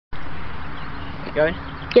Going?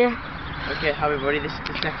 Yeah. Okay, hi everybody, this is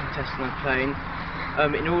the second test of my plane.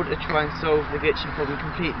 In order to try and solve the glitching problem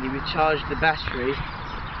completely, we charged the battery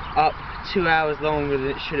up 2 hours longer than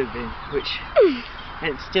it should have been,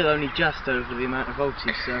 and it's still only just over the amount of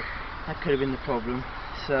voltage, so that could have been the problem.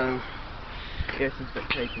 So, we have some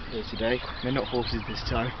spectators here today. They're not horses this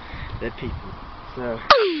time, they're people. So,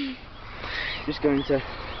 just going to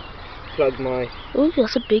plug my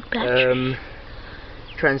that's a big battery.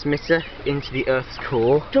 Transmitter into the Earth's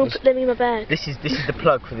core. Do you want to put them in my bag? This is the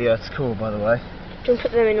plug for the Earth's core, by the way. Do you want to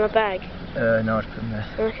put them in my bag? No, I'd put them there.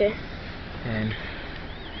 Okay. And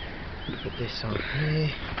put this on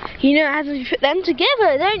here. You know how to put them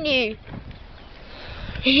together, don't you?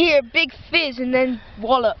 You hear a big fizz and then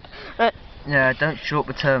wallop. Yeah, don't short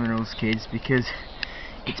the terminals, kids, because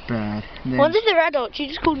it's bad. What if they're adults? You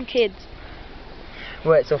just call them kids.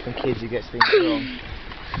 Well, it's often kids who get things wrong.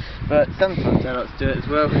 But sometimes adults do it as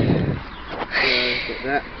well. So, get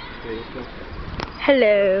that.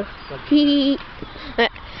 Hello.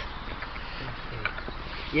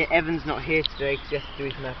 Yeah, Evan's not here today because he has to do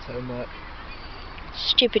his maths homework.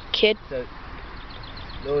 Stupid kid. So,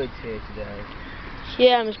 Lloyd's here today.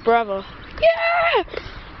 Yeah, I'm his brother. Yeah!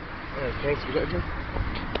 Okay, so we got everything?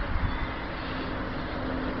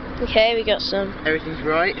 Okay, we got some. Everything's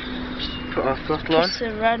right. Just put our throttle on. Press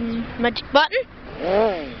the run magic button.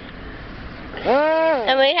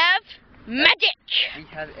 And we have magic! We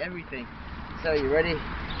have everything. So, you ready?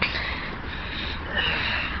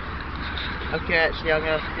 Okay, actually, I'm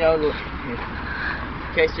gonna go look here.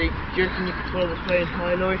 Okay, so do you reckon you can follow the plane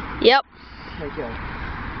high, Lloyd? Yep. Okay, go.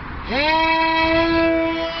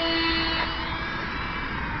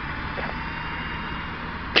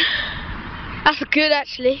 That's good,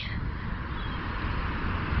 actually.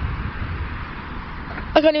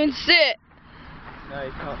 I can't even see it. No,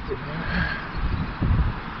 you can't sit there.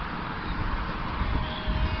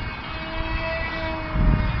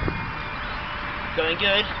 Going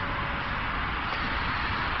good.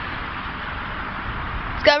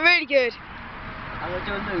 It's going really good. I'm going to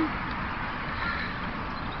do a loop.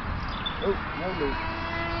 Oh, no loop.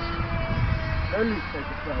 No loop, so to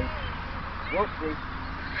say. Whoopsie.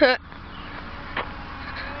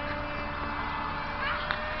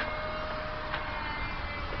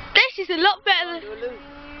 This is a lot better than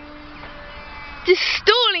just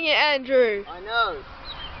stalling it, Andrew. I know.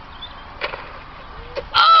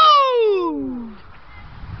 Oh!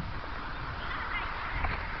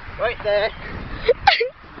 Right there.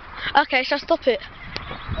 Okay, shall I stop it?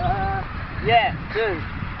 Yeah, do.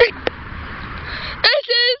 This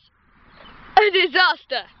is a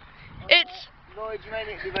disaster. It's. Lloyd, you may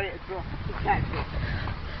need to be ready to drop to catch it.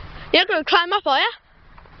 You're going to climb up, are you?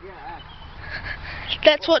 Yeah.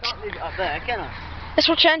 Let's watch. I can't leave it up there, can I? Let's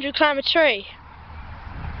watch Andrew climb a tree.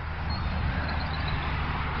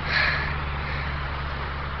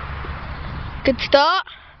 Good start.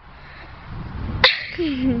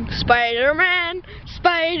 Spider-Man,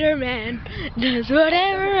 Spider-Man does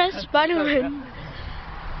whatever a Spider-Man.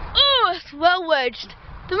 Oh, it's well wedged.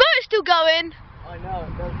 The motor's still going. I know,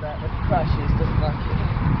 it does that. It crashes, doesn't like it.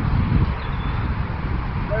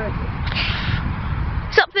 Where is it?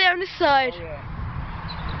 It's up there on this side. Oh, yeah.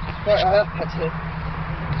 Quite high up, actually.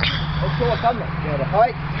 Of course, I'm not scared of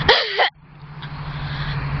height.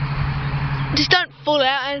 Just don't fall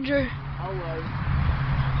out, Andrew. I won't.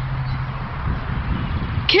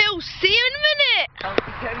 Kill, see you in a minute.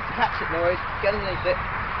 Get ready to catch it, Lloyd. Get underneath it.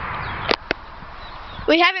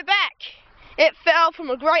 We have it back. It fell from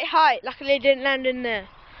a great height. Luckily, it didn't land in there.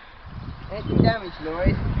 Anything damaged,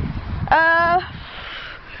 Lloyd?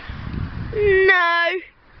 No.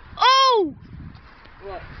 Oh!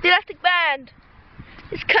 What? The elastic band.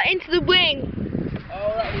 It's cut into the wing.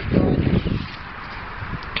 Oh, that was good.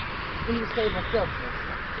 I'm going to save myself.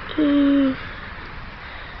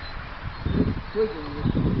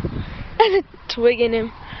 There's a twig in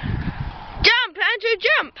him. Jump, Andrew,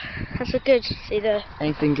 jump! That's a good. See there.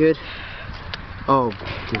 Anything good? Oh,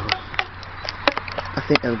 God. I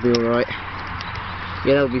think that'll be alright.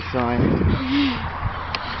 Yeah, that'll be fine.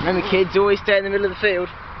 Remember, kids, always stay in the middle of the field.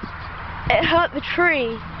 It hurt the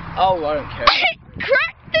tree. Oh, I don't care. It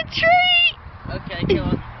cracked the tree! Okay, come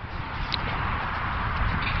on.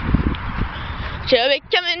 She'll be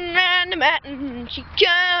coming round the mountain, she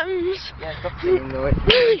comes. Yeah, stop singing, Lloyd.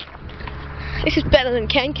 This is better than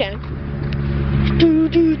Can Can.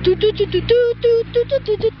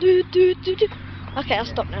 Okay, I'll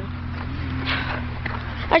stop now.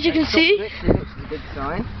 As you can see. Which is a good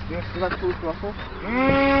sign. Do you still have full throttle?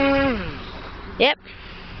 Yep.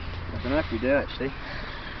 I don't know if we do actually.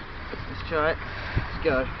 Let's try it. Let's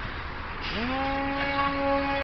go.